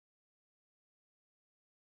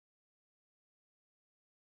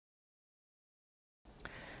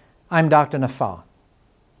I'm Dr. Nafa,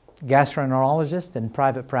 gastroenterologist in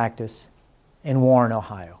private practice in Warren,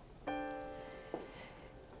 Ohio.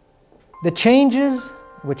 The changes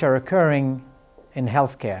which are occurring in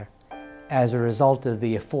healthcare as a result of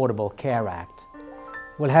the Affordable Care Act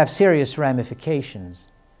will have serious ramifications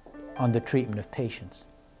on the treatment of patients.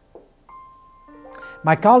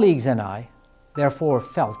 My colleagues and I, therefore,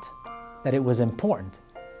 felt that it was important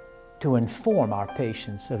to inform our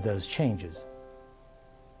patients of those changes.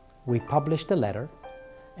 We published a letter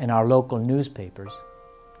in our local newspapers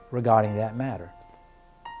regarding that matter.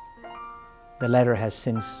 The letter has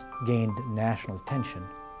since gained national attention,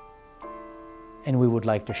 and we would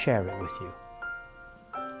like to share it with you.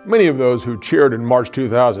 Many of those who cheered in March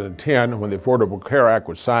 2010 when the Affordable Care Act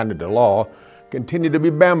was signed into law continue to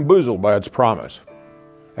be bamboozled by its promise.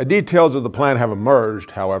 As details of the plan have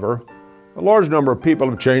emerged, however, a large number of people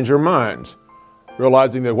have changed their minds,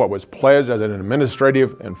 realizing that what was pledged as an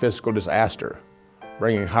administrative and fiscal disaster,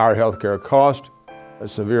 bringing higher healthcare costs, a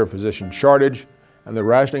severe physician shortage, and the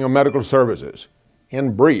rationing of medical services.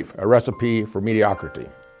 In brief, a recipe for mediocrity.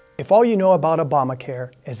 If all you know about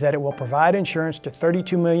Obamacare is that it will provide insurance to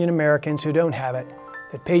 32 million Americans who don't have it,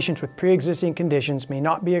 that patients with pre-existing conditions may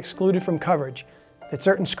not be excluded from coverage, that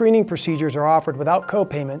certain screening procedures are offered without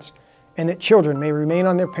co-payments, and that children may remain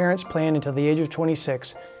on their parents' plan until the age of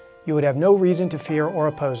 26, you would have no reason to fear or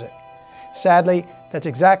oppose it. Sadly, that's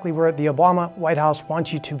exactly where the Obama White House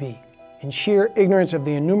wants you to be, in sheer ignorance of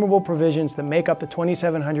the innumerable provisions that make up the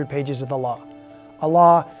 2,700 pages of the law. A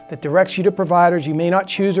law that directs you to providers you may not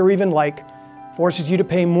choose or even like, forces you to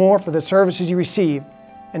pay more for the services you receive,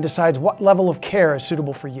 and decides what level of care is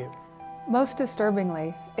suitable for you. Most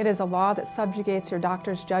disturbingly, it is a law that subjugates your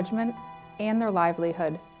doctor's judgment and their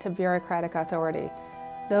livelihood to bureaucratic authority.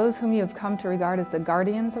 Those whom you have come to regard as the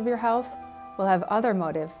guardians of your health will have other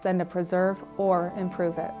motives than to preserve or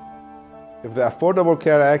improve it. If the Affordable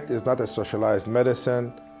Care Act is not a socialized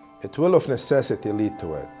medicine, it will of necessity lead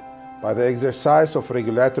to it. By the exercise of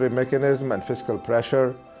regulatory mechanism and fiscal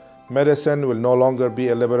pressure, medicine will no longer be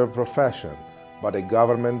a liberal profession, but a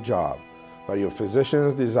government job, where your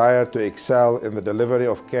physician's desire to excel in the delivery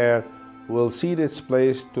of care will cede its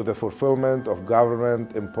place to the fulfillment of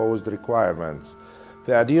government-imposed requirements,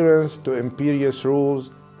 the adherence to imperious rules,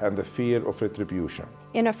 and the fear of retribution.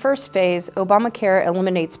 In a first phase, Obamacare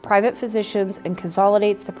eliminates private physicians and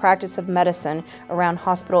consolidates the practice of medicine around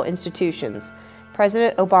hospital institutions.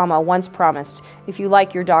 President Obama once promised, if you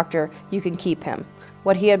like your doctor, you can keep him.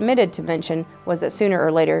 What he omitted to mention was that sooner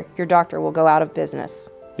or later, your doctor will go out of business.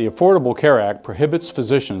 The Affordable Care Act prohibits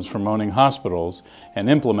physicians from owning hospitals and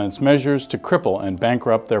implements measures to cripple and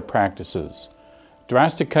bankrupt their practices.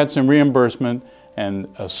 Drastic cuts in reimbursement and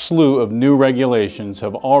a slew of new regulations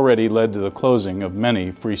have already led to the closing of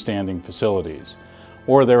many freestanding facilities,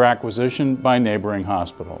 or their acquisition by neighboring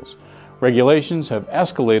hospitals. Regulations have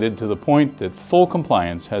escalated to the point that full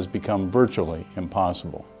compliance has become virtually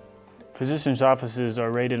impossible. Physicians' offices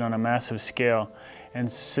are raided on a massive scale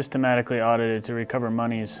and systematically audited to recover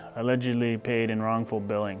monies allegedly paid in wrongful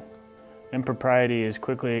billing. Impropriety is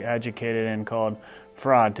quickly adjudicated and called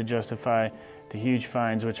fraud to justify the huge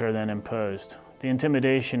fines which are then imposed. The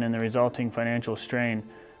intimidation and the resulting financial strain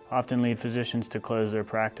often lead physicians to close their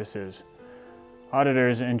practices.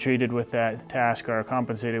 Auditors entreated with that task are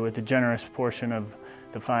compensated with a generous portion of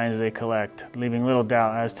the fines they collect, leaving little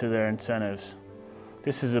doubt as to their incentives.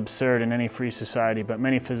 This is absurd in any free society, but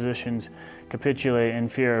many physicians capitulate in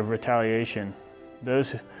fear of retaliation.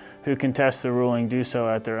 Those who contest the ruling do so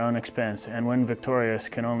at their own expense, and when victorious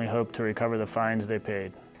can only hope to recover the fines they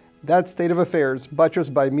paid. That state of affairs,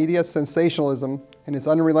 buttressed by media sensationalism and its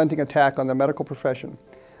unrelenting attack on the medical profession,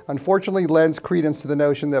 unfortunately lends credence to the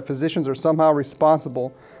notion that physicians are somehow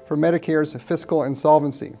responsible for Medicare's fiscal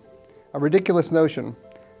insolvency. A ridiculous notion,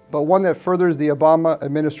 but one that furthers the Obama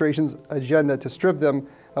administration's agenda to strip them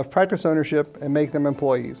of practice ownership and make them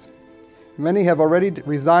employees. Many have already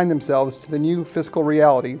resigned themselves to the new fiscal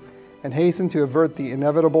reality and hasten to avert the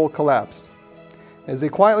inevitable collapse. As they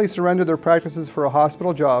quietly surrender their practices for a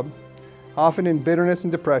hospital job, often in bitterness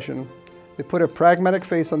and depression, they put a pragmatic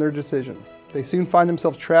face on their decision. They soon find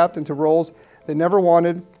themselves trapped into roles they never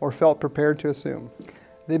wanted or felt prepared to assume.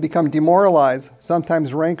 They become demoralized,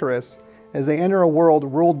 sometimes rancorous, as they enter a world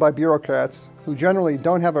ruled by bureaucrats who generally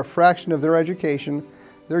don't have a fraction of their education,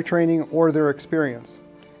 their training, or their experience.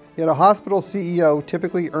 Yet a hospital CEO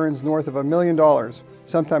typically earns north of $1 million,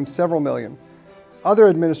 sometimes several million. Other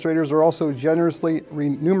administrators are also generously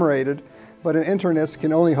remunerated, but an internist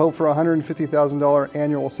can only hope for a $150,000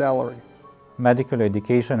 annual salary. Medical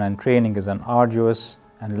education and training is an arduous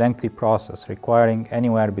and lengthy process requiring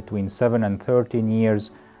anywhere between 7 and 13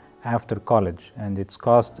 years after college, and its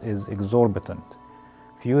cost is exorbitant.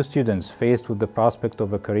 Few students faced with the prospect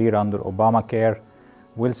of a career under Obamacare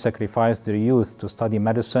will sacrifice their youth to study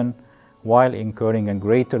medicine while incurring a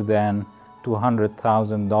greater than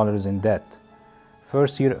 $200,000 in debt.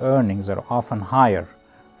 First-year earnings are often higher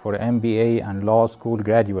for MBA and law school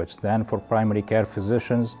graduates than for primary care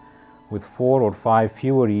physicians, with 4 or 5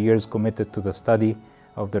 fewer years committed to the study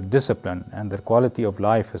of their discipline, and their quality of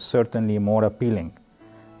life is certainly more appealing.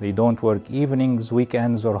 They don't work evenings,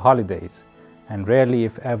 weekends, or holidays, and rarely,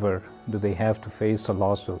 if ever, do they have to face a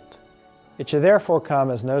lawsuit. It should therefore come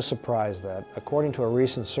as no surprise that, according to a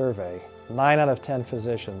recent survey, 9 out of 10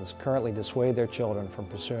 physicians currently dissuade their children from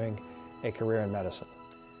pursuing a career in medicine.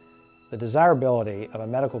 The desirability of a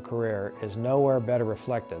medical career is nowhere better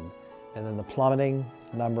reflected than in the plummeting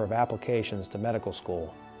number of applications to medical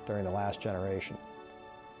school during the last generation.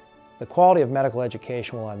 The quality of medical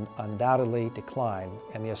education will undoubtedly decline,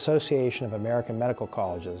 and the Association of American Medical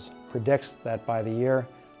Colleges predicts that by the year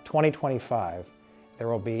 2025, there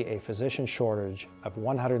will be a physician shortage of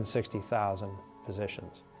 160,000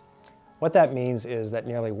 physicians. What that means is that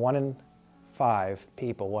nearly 1 in 5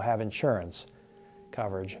 people will have insurance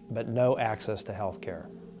coverage, but no access to health care.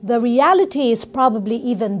 The reality is probably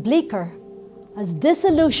even bleaker, as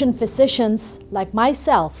disillusioned physicians like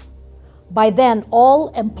myself, by then all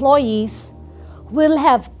employees, will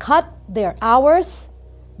have cut their hours,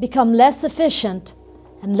 become less efficient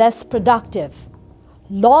and less productive,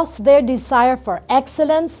 lost their desire for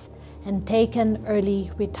excellence, and taken early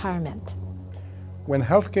retirement. When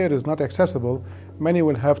healthcare is not accessible, many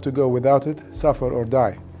will have to go without it, suffer, or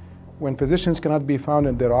die. When physicians cannot be found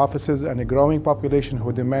in their offices and a growing population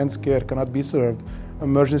who demands care cannot be served,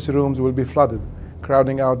 emergency rooms will be flooded,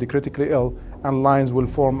 crowding out the critically ill, and lines will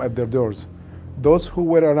form at their doors. Those who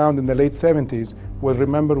were around in the late 70s will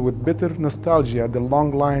remember with bitter nostalgia the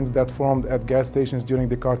long lines that formed at gas stations during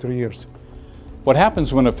the Carter years. What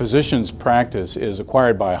happens when a physician's practice is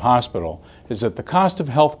acquired by a hospital is that the cost of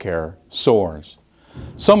health care soars.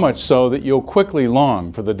 So much so that you'll quickly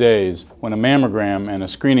long for the days when a mammogram and a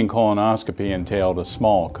screening colonoscopy entailed a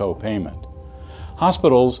small co-payment.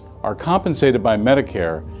 Hospitals are compensated by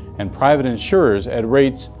Medicare and private insurers at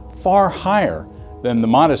rates far higher than the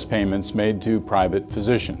modest payments made to private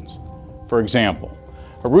physicians. For example,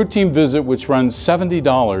 a routine visit which runs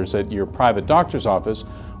 $70 at your private doctor's office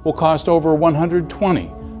will cost over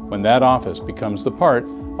 $120 when that office becomes the part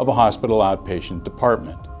of a hospital outpatient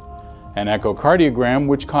department. An echocardiogram,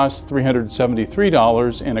 which costs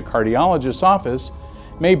 $373 in a cardiologist's office,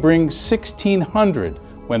 may bring $1,600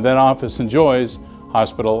 when that office enjoys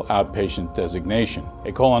hospital outpatient designation.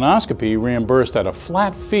 A colonoscopy reimbursed at a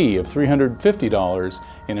flat fee of $350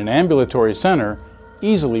 in an ambulatory center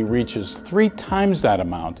easily reaches 3 times that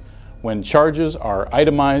amount when charges are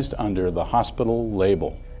itemized under the hospital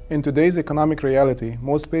label. In today's economic reality,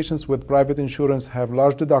 most patients with private insurance have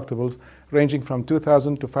large deductibles ranging from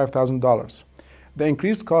 $2,000 to $5,000. The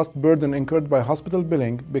increased cost burden incurred by hospital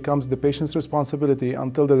billing becomes the patient's responsibility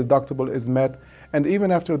until the deductible is met, and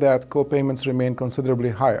even after that, co-payments remain considerably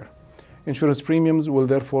higher. Insurance premiums will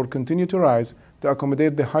therefore continue to rise to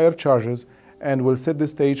accommodate the higher charges and will set the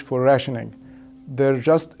stage for rationing. There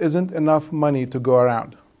just isn't enough money to go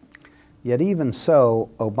around. Yet even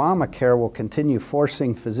so, Obamacare will continue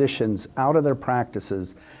forcing physicians out of their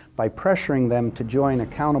practices by pressuring them to join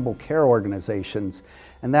accountable care organizations,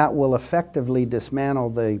 and that will effectively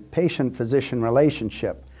dismantle the patient-physician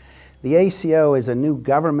relationship. The ACO is a new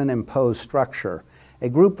government-imposed structure, a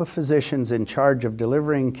group of physicians in charge of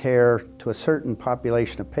delivering care to a certain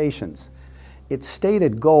population of patients. Its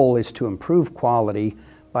stated goal is to improve quality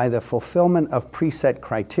by the fulfillment of preset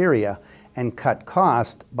criteria and cut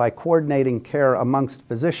cost by coordinating care amongst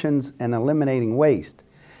physicians and eliminating waste.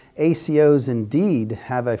 ACOs indeed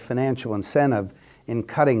have a financial incentive in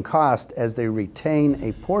cutting cost as they retain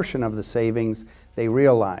a portion of the savings they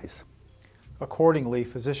realize. Accordingly,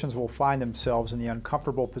 physicians will find themselves in the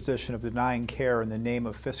uncomfortable position of denying care in the name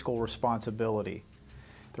of fiscal responsibility.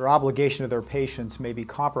 Their obligation to their patients may be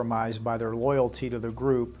compromised by their loyalty to the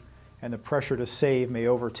group, and the pressure to save may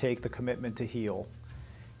overtake the commitment to heal.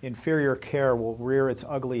 Inferior care will rear its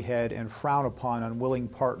ugly head and frown upon unwilling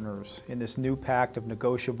partners in this new pact of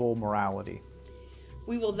negotiable morality.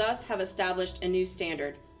 We will thus have established a new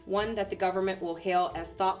standard, one that the government will hail as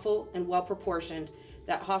thoughtful and well-proportioned,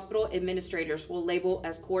 that hospital administrators will label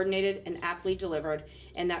as coordinated and aptly delivered,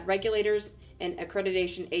 and that regulators and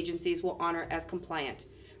accreditation agencies will honor as compliant.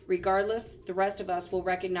 Regardless, the rest of us will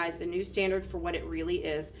recognize the new standard for what it really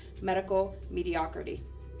is: medical mediocrity.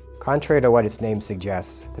 Contrary to what its name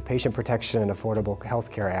suggests, the Patient Protection and Affordable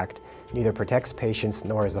Health Care Act neither protects patients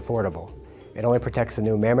nor is affordable. It only protects a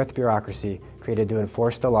new mammoth bureaucracy created to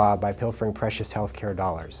enforce the law by pilfering precious health care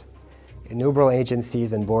dollars. Innumerable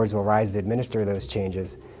agencies and boards will rise to administer those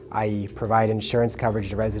changes, i.e. provide insurance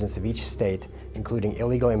coverage to residents of each state, including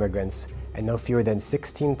illegal immigrants, and no fewer than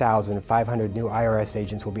 16,500 new IRS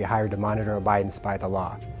agents will be hired to monitor abidance by the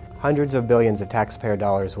law. Hundreds of billions of taxpayer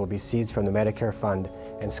dollars will be seized from the Medicare fund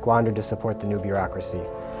and squandered to support the new bureaucracy,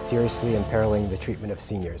 seriously imperiling the treatment of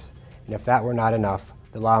seniors. And if that were not enough,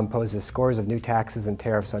 the law imposes scores of new taxes and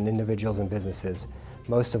tariffs on individuals and businesses,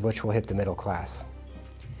 most of which will hit the middle class.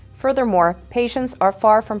 Furthermore, patients are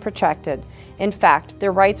far from protected. In fact,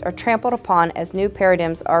 their rights are trampled upon as new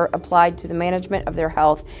paradigms are applied to the management of their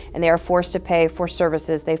health, and they are forced to pay for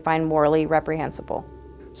services they find morally reprehensible.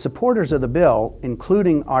 Supporters of the bill,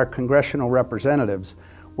 including our congressional representatives,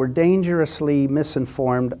 were dangerously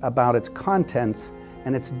misinformed about its contents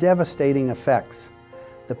and its devastating effects.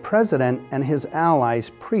 The President and his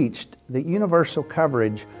allies preached that universal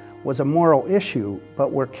coverage was a moral issue,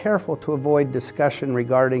 but were careful to avoid discussion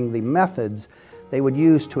regarding the methods they would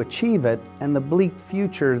use to achieve it and the bleak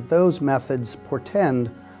future those methods portend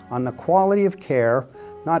on the quality of care,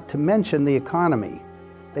 not to mention the economy.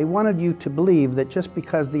 They wanted you to believe that just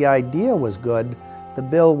because the idea was good, the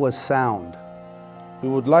bill was sound. We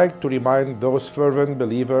would like to remind those fervent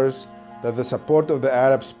believers that the support of the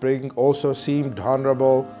Arab Spring also seemed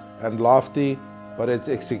honorable and lofty, but its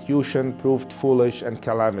execution proved foolish and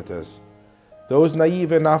calamitous. Those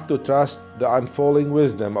naive enough to trust the unfolding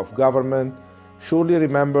wisdom of government surely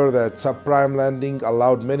remember that subprime lending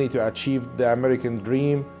allowed many to achieve the American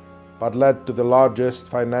dream, but led to the largest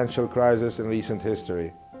financial crisis in recent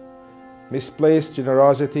history. Misplaced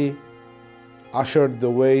generosity ushered the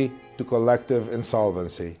way to collective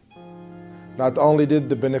insolvency. Not only did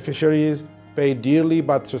the beneficiaries pay dearly,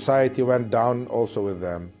 but society went down also with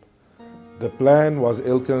them. The plan was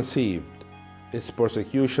ill-conceived, its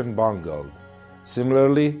prosecution bungled.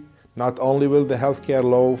 Similarly, not only will the healthcare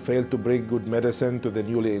law fail to bring good medicine to the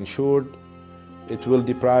newly insured, it will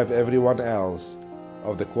deprive everyone else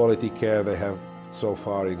of the quality care they have so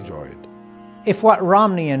far enjoyed. If what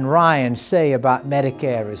Romney and Ryan say about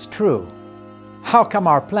Medicare is true, how come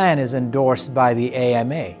our plan is endorsed by the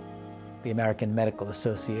AMA, the American Medical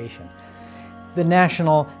Association, the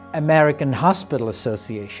National American Hospital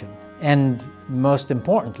Association, and most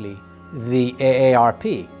importantly, the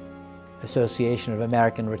AARP, Association of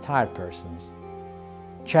American Retired Persons,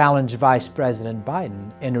 challenged Vice President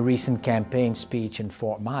Biden in a recent campaign speech in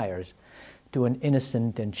Fort Myers to an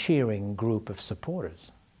innocent and cheering group of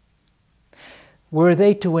supporters? Were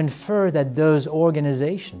they to infer that those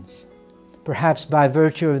organizations, perhaps by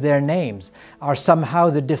virtue of their names, are somehow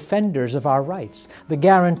the defenders of our rights, the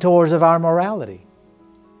guarantors of our morality?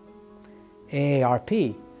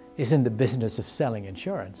 AARP is in the business of selling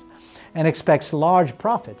insurance and expects large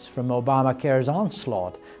profits from Obamacare's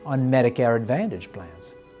onslaught on Medicare Advantage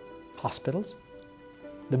plans. Hospitals,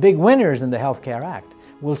 the big winners in the Health Care Act,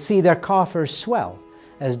 will see their coffers swell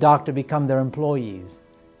as doctors become their employees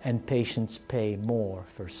and patients pay more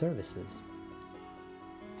for services.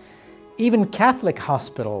 Even Catholic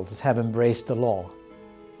hospitals have embraced the law,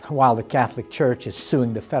 while the Catholic Church is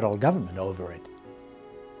suing the federal government over it.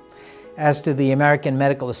 As to the American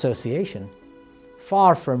Medical Association,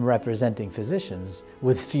 far from representing physicians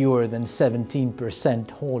with fewer than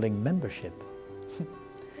 17% holding membership,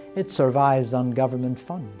 it survives on government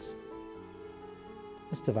funds.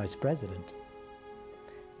 Mr. Vice President,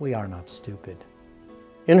 we are not stupid.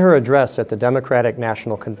 In her address at the Democratic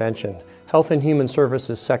National Convention, Health and Human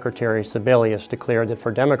Services Secretary Sebelius declared that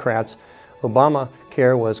for Democrats,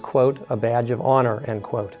 Obamacare was, quote, a badge of honor, end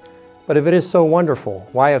quote. But if it is so wonderful,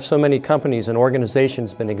 why have so many companies and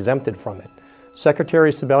organizations been exempted from it?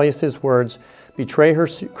 Secretary Sebelius' words betray her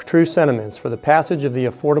true sentiments, for the passage of the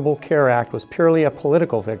Affordable Care Act was purely a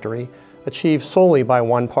political victory, achieved solely by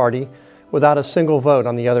one party, without a single vote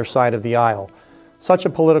on the other side of the aisle. Such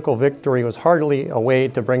a political victory was hardly a way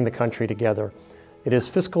to bring the country together. It is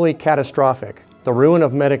fiscally catastrophic, the ruin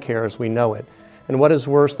of Medicare as we know it, and what is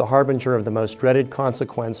worse, the harbinger of the most dreaded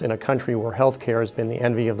consequence in a country where health care has been the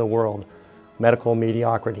envy of the world, medical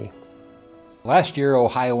mediocrity. Last year,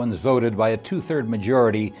 Ohioans voted by a two-thirds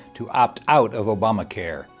majority to opt out of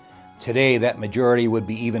Obamacare. Today, that majority would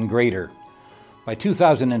be even greater. By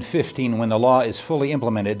 2015, when the law is fully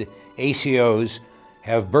implemented, ACOs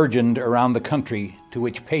have burgeoned around the country to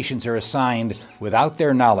which patients are assigned without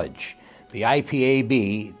their knowledge. The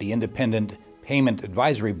IPAB, the Independent Payment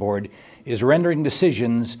Advisory Board, is rendering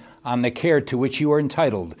decisions on the care to which you are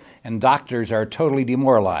entitled, and doctors are totally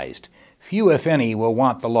demoralized. Few, if any, will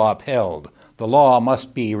want the law upheld. The law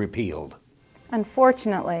must be repealed.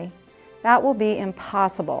 Unfortunately, that will be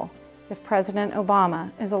impossible if President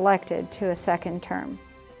Obama is elected to a second term.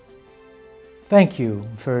 Thank you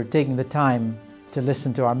for taking the time to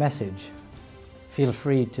listen to our message. Feel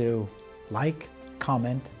free to like,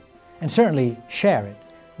 comment, and certainly share it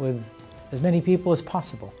with as many people as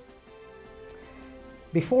possible.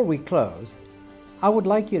 Before we close, I would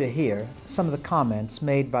like you to hear some of the comments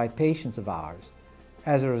made by patients of ours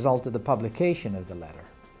as a result of the publication of the letter.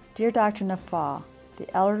 Dear Dr. Nafa,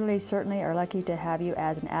 the elderly certainly are lucky to have you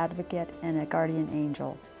as an advocate and a guardian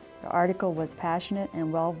angel. Your article was passionate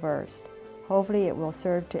and well-versed. Hopefully it will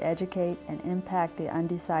serve to educate and impact the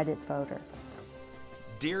undecided voter.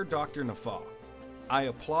 Dear Dr. Nafa, I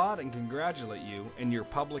applaud and congratulate you in your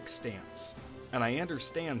public stance, and I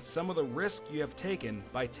understand some of the risk you have taken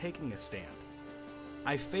by taking a stand.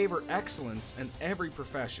 I favor excellence in every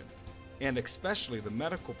profession, and especially the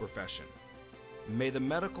medical profession. May the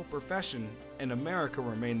medical profession in America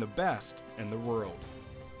remain the best in the world.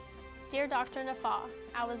 Dear Dr. Nafa,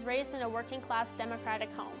 I was raised in a working-class Democratic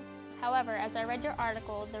home. However, as I read your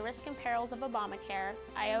article, The Risk and Perils of Obamacare,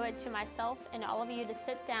 I owe it to myself and all of you to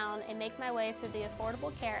sit down and make my way through the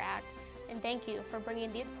Affordable Care Act, and thank you for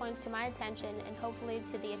bringing these points to my attention and hopefully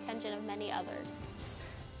to the attention of many others.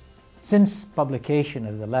 Since publication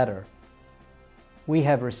of the letter, we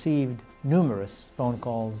have received numerous phone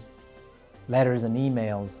calls, letters, and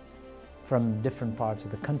emails from different parts of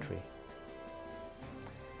the country.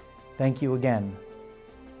 Thank you again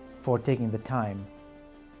for taking the time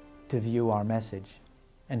to view our message,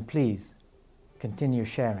 and please continue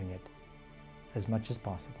sharing it as much as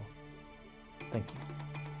possible. Thank you.